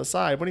jobs on the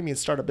side. What do you mean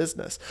start a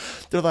business?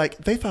 They're like,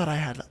 they thought I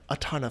had a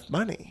ton of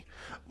money.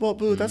 Well,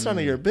 boo, that's none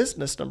of your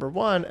business, number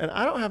one. And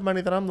I don't have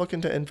money that I'm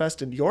looking to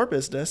invest in your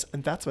business.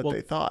 And that's what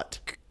they thought.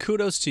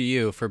 Kudos to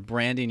you for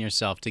branding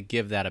yourself to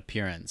give that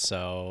appearance.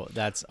 So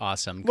that's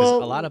awesome.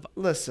 Because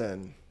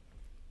listen,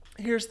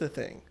 here's the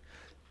thing.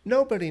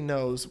 Nobody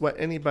knows what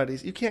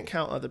you can't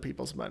count other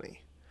people's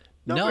money.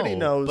 Nobody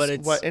knows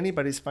what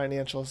anybody's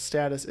financial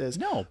status is.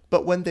 No.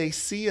 But when they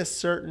see a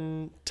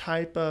certain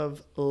type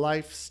of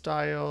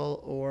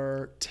lifestyle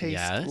or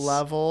taste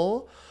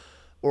level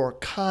or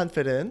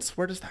confidence,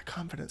 where does that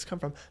confidence come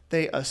from?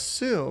 They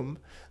assume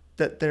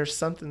that there's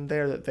something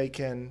there that they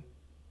can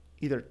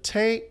either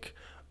take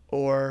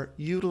or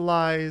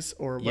utilize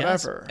or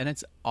whatever. Yes, and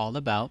it's all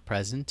about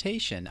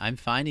presentation. I'm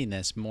finding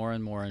this more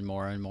and more and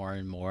more and more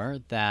and more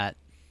that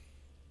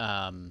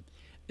an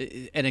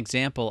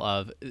example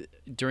of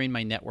during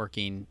my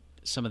networking,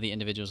 some of the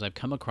individuals I've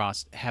come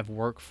across have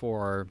worked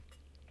for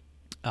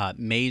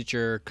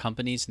major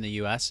companies in the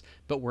U.S.,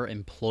 but were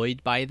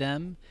employed by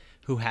them,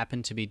 who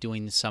happened to be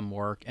doing some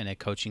work in a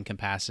coaching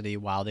capacity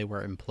while they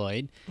were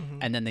employed. Mm-hmm.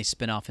 And then they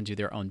spin off and do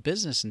their own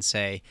business and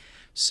say,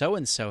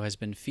 so-and-so has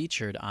been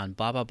featured on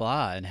blah, blah,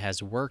 blah, and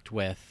has worked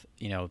with,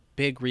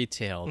 big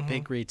retail,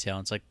 big retail.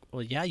 And it's like,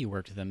 well, yeah, you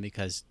worked with them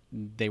because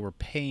they were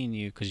paying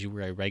you because you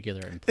were a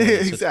regular employee.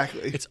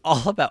 Exactly. So it's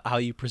all about how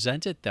you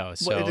present it, though.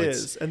 So well, it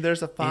is, and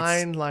there's a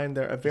fine line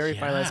there, a very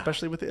fine line,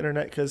 especially with the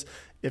internet, because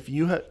if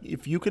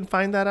you can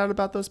find that out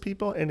about those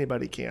people,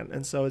 anybody can,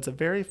 and so it's a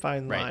very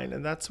fine line,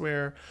 and that's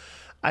where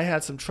I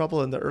had some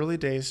trouble in the early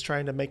days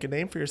trying to make a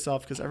name for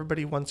yourself because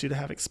everybody wants you to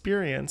have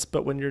experience,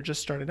 but when you're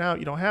just starting out,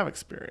 you don't have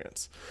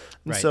experience,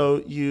 and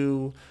so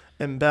you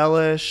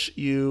embellish,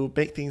 you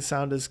make things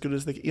sound as good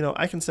as they.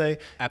 I can say,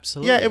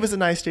 absolutely, yeah, it was a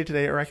nice day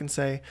today, or I can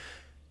say,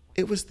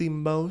 it was the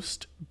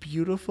most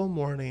beautiful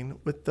morning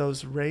with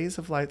those rays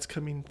of lights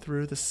coming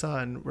through the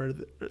sun where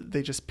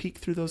they just peek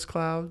through those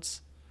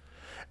clouds.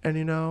 And,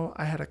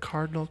 I had a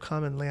cardinal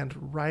come and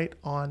land right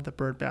on the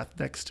bird bath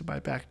next to my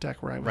back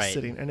deck where I was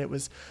sitting. And it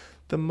was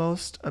the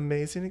most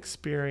amazing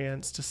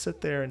experience to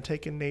sit there and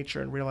take in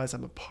nature and realize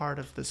I'm a part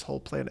of this whole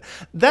planet.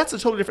 That's a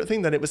totally different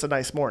thing than it was a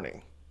nice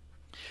morning.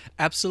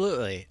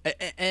 Absolutely.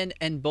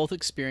 And both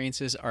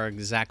experiences are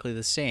exactly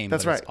the same.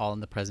 That's but right. It's all in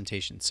the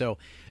presentation. So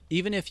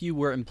even if you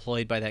were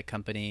employed by that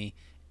company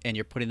and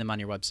you're putting them on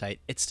your website,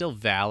 it's still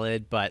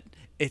valid, but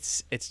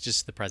it's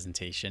just the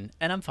presentation,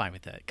 and I'm fine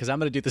with it because I'm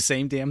going to do the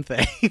same damn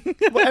thing.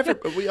 Well,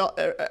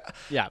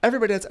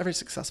 every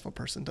successful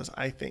person does,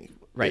 I think.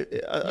 Right.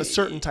 A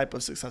certain type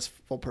of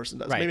successful person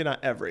does. Right. Maybe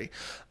not every.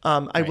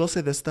 I will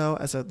say this, though,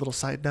 as a little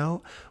side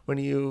note, when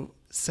you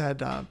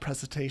said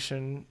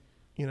presentation,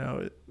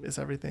 is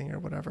everything or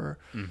whatever,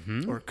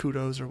 or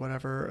kudos or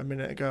whatever a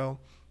minute ago.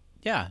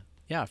 Yeah.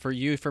 Yeah,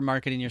 for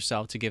marketing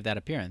yourself to give that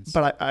appearance.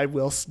 But I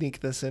will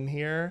sneak this in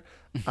here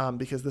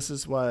because this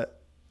is what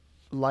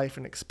life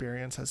and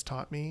experience has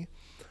taught me.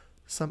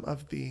 Some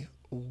of the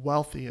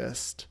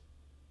wealthiest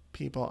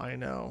people I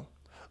know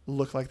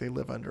look like they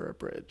live under a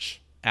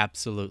bridge.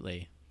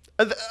 Absolutely.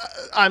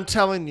 I'm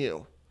telling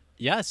you.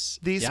 Yes.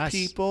 These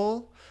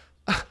people,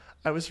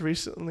 I was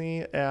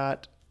recently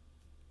at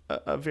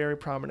a very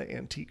prominent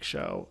antique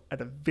show at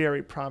a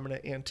very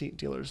prominent antique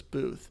dealer's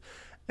booth.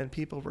 And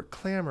people were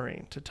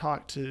clamoring to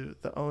talk to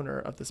the owner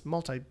of this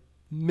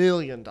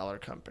multi-million-dollar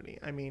company.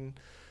 I mean,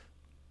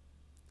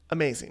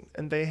 amazing.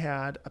 And they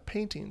had a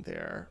painting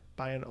there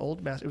by an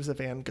old master. It was a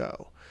Van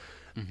Gogh.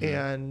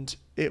 And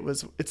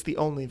it's the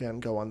only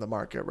Van Gogh on the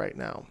market right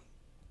now,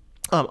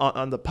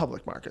 on the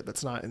public market.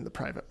 That's not in the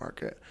private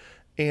market.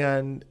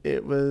 And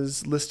it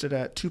was listed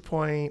at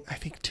 $2.1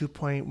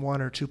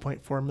 or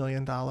 $2.4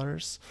 million.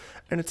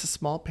 And it's a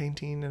small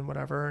painting and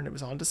whatever. And it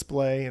was on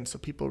display. And so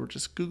people were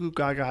just goo goo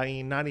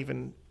gaga-ing, not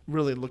even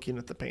really looking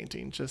at the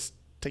painting, just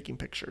taking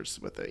pictures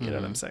with it. You know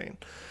what I'm saying?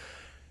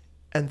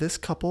 And this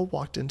couple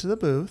walked into the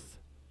booth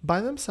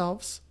by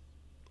themselves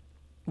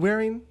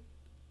wearing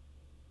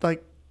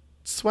like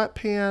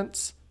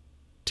sweatpants,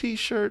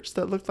 T-shirts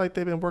that looked like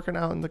they've been working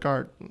out in the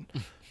garden.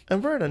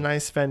 And we're at a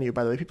nice venue,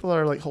 by the way. People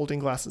are like holding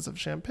glasses of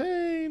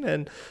champagne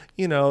and,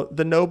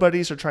 the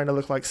nobodies are trying to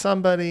look like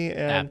somebody.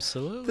 And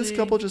absolutely, this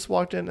couple just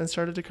walked in and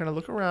started to kind of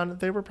look around.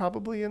 They were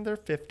probably in their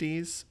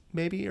 50s,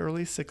 maybe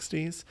early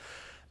 60s.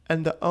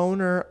 And the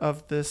owner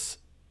of this,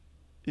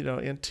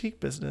 antique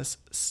business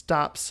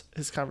stops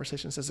his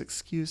conversation, says,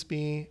 "Excuse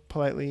me,"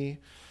 politely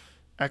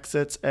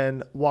exits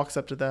and walks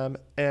up to them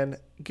and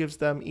gives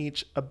them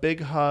each a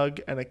big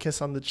hug and a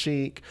kiss on the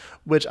cheek,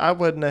 which I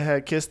wouldn't have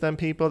had kissed them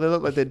people. They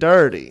look like they're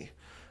dirty.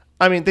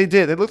 I mean, they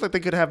did. They looked like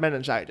they could have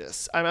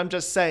meningitis. I'm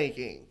just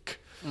saying.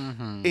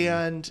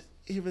 And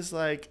he was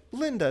like,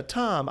 "Linda,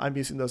 Tom." I'm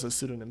using those as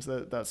pseudonyms.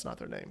 That's not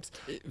their names.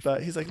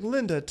 But he's like,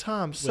 "Linda,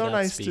 Tom, so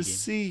nice to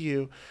see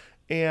you."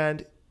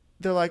 And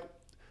they're like,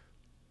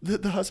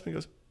 the husband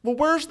goes, "Well,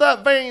 where's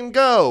that Van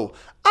Gogh?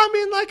 I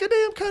mean, like a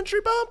damn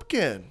country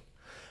bumpkin."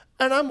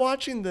 And I'm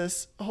watching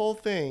this whole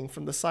thing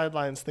from the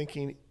sidelines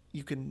thinking,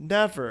 you can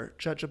never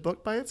judge a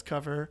book by its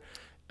cover.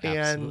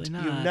 Absolutely And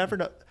not. you never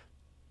know.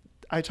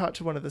 I talked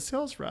to one of the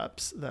sales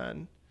reps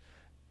then.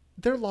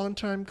 They're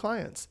long-time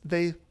clients.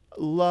 They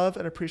love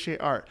and appreciate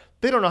art.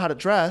 They don't know how to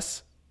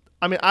dress.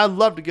 I mean, I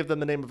love to give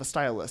them the name of a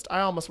stylist. I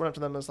almost went up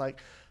to them and was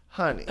like,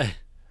 "Honey,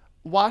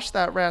 wash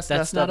that rat's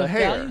nest of a hair."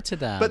 That's not a value to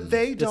them. But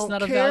they That's don't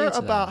not a care value to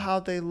about them. how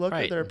they look or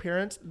Right. their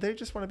appearance. They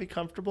just want to be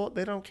comfortable.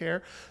 They don't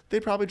care.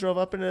 They probably drove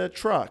up in a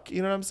truck.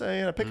 You know what I'm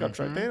saying? A pickup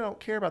truck. They don't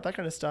care about that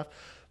kind of stuff.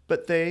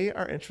 But they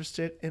are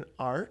interested in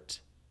art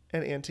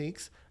and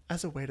antiques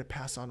as a way to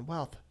pass on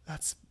wealth.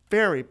 That's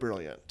very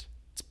brilliant.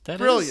 It's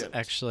brilliant. Is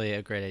actually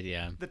a great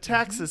idea. The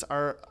tax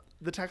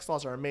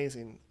laws are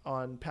amazing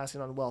on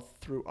passing on wealth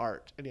through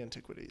art and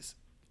antiquities.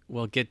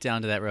 We'll get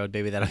down to that road,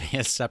 baby. That'll be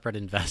a separate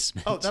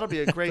investment. Oh, that'll be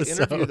a great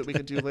interview that we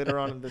could do later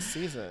on in this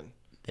season.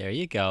 There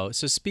you go.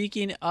 So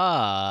speaking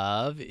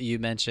of, you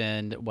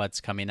mentioned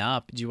what's coming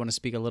up. Do you want to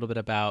speak a little bit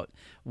about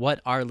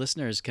what our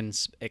listeners can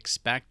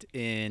expect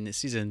in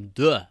season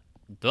duh?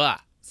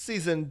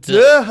 Season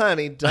duh,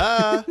 honey,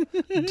 duh.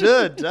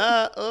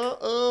 Duh.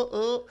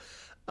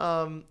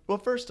 Well,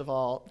 first of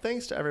all,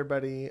 thanks to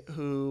everybody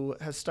who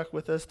has stuck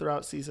with us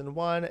throughout season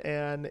 1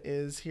 and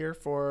is here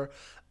for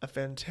a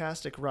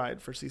fantastic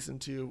ride for season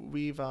 2.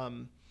 We've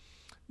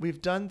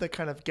done the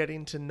kind of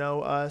getting to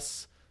know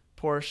us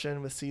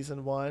portion with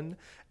season 1,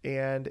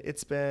 and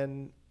it's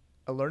been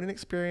a learning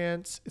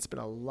experience. It's been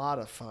a lot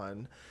of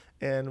fun,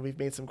 and we've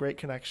made some great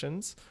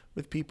connections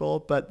with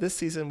people. But this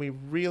season, we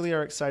really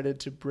are excited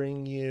to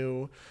bring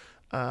you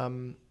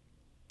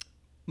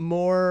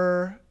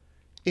more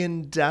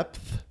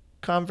in-depth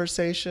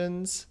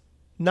conversations,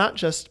 not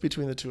just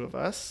between the two of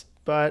us,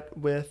 but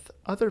with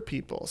other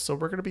people. So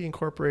we're going to be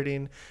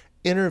incorporating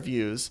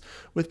interviews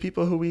with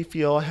people who we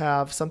feel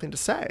have something to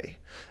say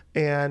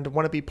and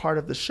want to be part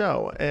of the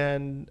show.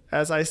 And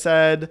as I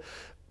said,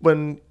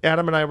 when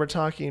Adam and I were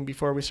talking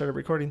before we started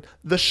recording,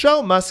 the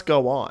show must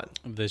go on.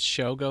 The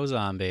show goes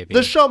on, baby.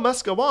 The show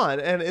must go on,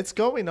 and it's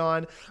going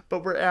on,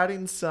 but we're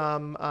adding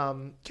some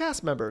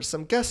cast members,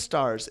 some guest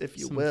stars, if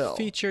you will.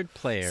 Featured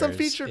players. Some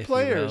featured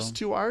players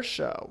to our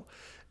show.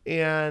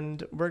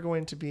 And we're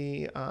going to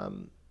be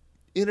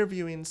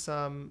interviewing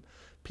some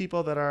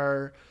people that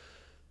are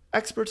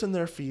experts in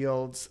their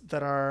fields,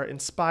 that are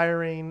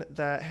inspiring,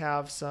 that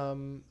have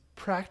some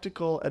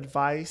practical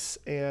advice,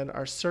 and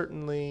are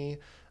certainly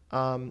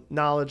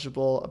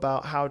knowledgeable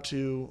about how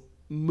to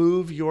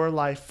move your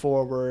life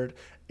forward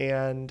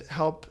and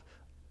help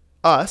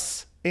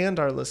us and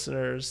our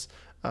listeners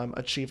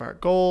achieve our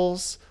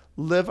goals,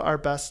 live our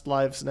best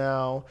lives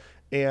now,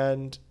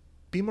 and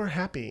be more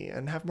happy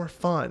and have more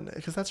fun,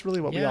 because that's really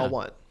what we all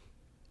want.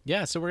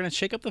 Yeah, so we're going to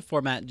shake up the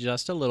format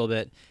just a little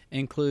bit,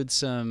 include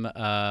some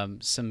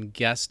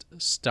guest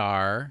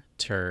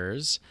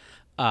starters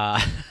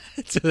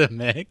to the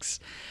mix.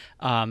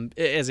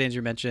 As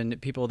Andrew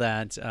mentioned, people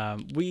that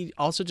we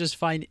also just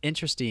find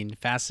interesting,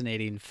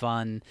 fascinating,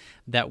 fun,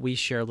 that we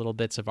share little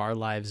bits of our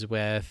lives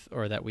with,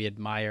 or that we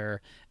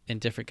admire in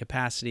different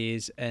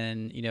capacities,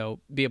 and, you know,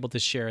 be able to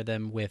share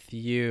them with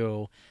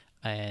you.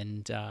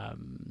 And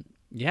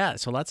yeah,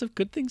 so lots of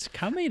good things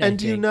coming, and I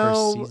think,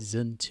 for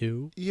season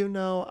 2. You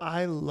know,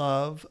 I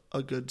love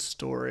a good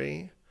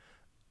story.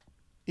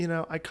 You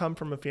know, I come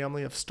from a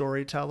family of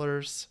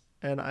storytellers,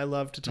 and I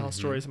love to tell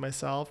stories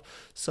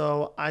myself.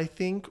 So I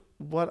think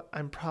what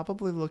I'm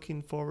probably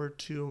looking forward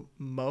to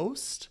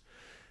most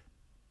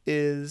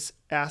is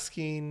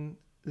asking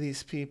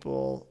these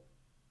people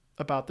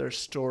about their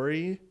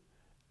story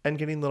and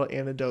getting little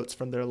anecdotes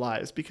from their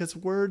lives, because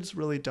words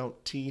really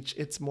don't teach.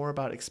 It's more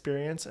about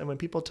experience. And when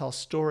people tell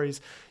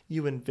stories,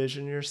 you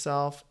envision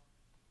yourself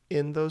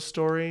in those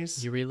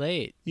stories. You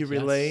relate.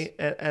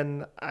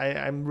 And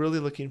I'm really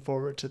looking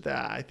forward to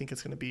that. I think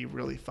it's going to be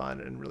really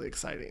fun and really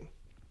exciting.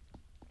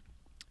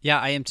 Yeah,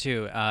 I am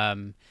too.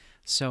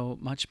 So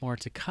much more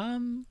to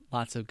come.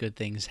 Lots of good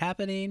things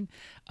happening.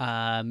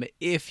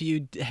 If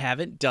you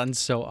haven't done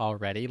so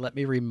already, let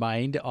me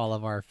remind all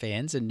of our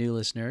fans and new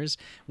listeners,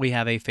 we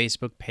have a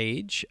Facebook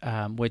page,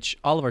 which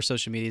all of our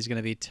social media is going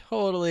to be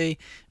totally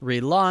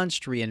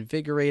relaunched,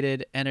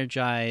 reinvigorated,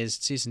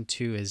 energized. Season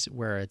 2 is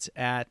where it's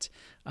at.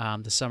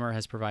 The summer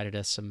has provided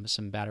us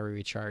some battery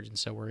recharge, and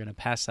so we're going to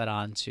pass that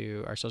on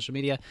to our social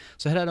media.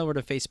 So head on over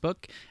to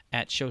Facebook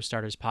at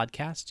Showstarters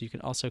Podcast. You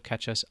can also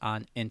catch us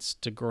on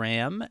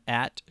Instagram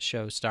at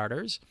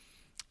Showstarters.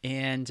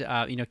 And,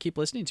 keep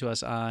listening to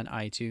us on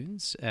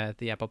iTunes, at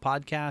the Apple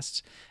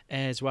Podcasts,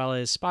 as well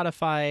as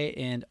Spotify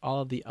and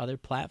all of the other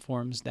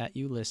platforms that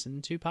you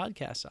listen to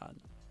podcasts on.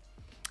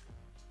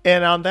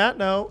 And on that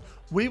note,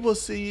 we will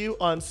see you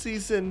on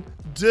season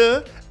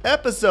 2,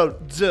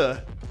 episode 2.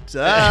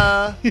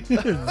 Duh.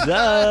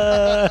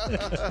 Duh.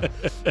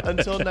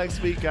 Until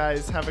next week,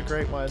 guys. Have a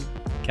great one.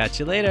 Catch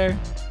you later.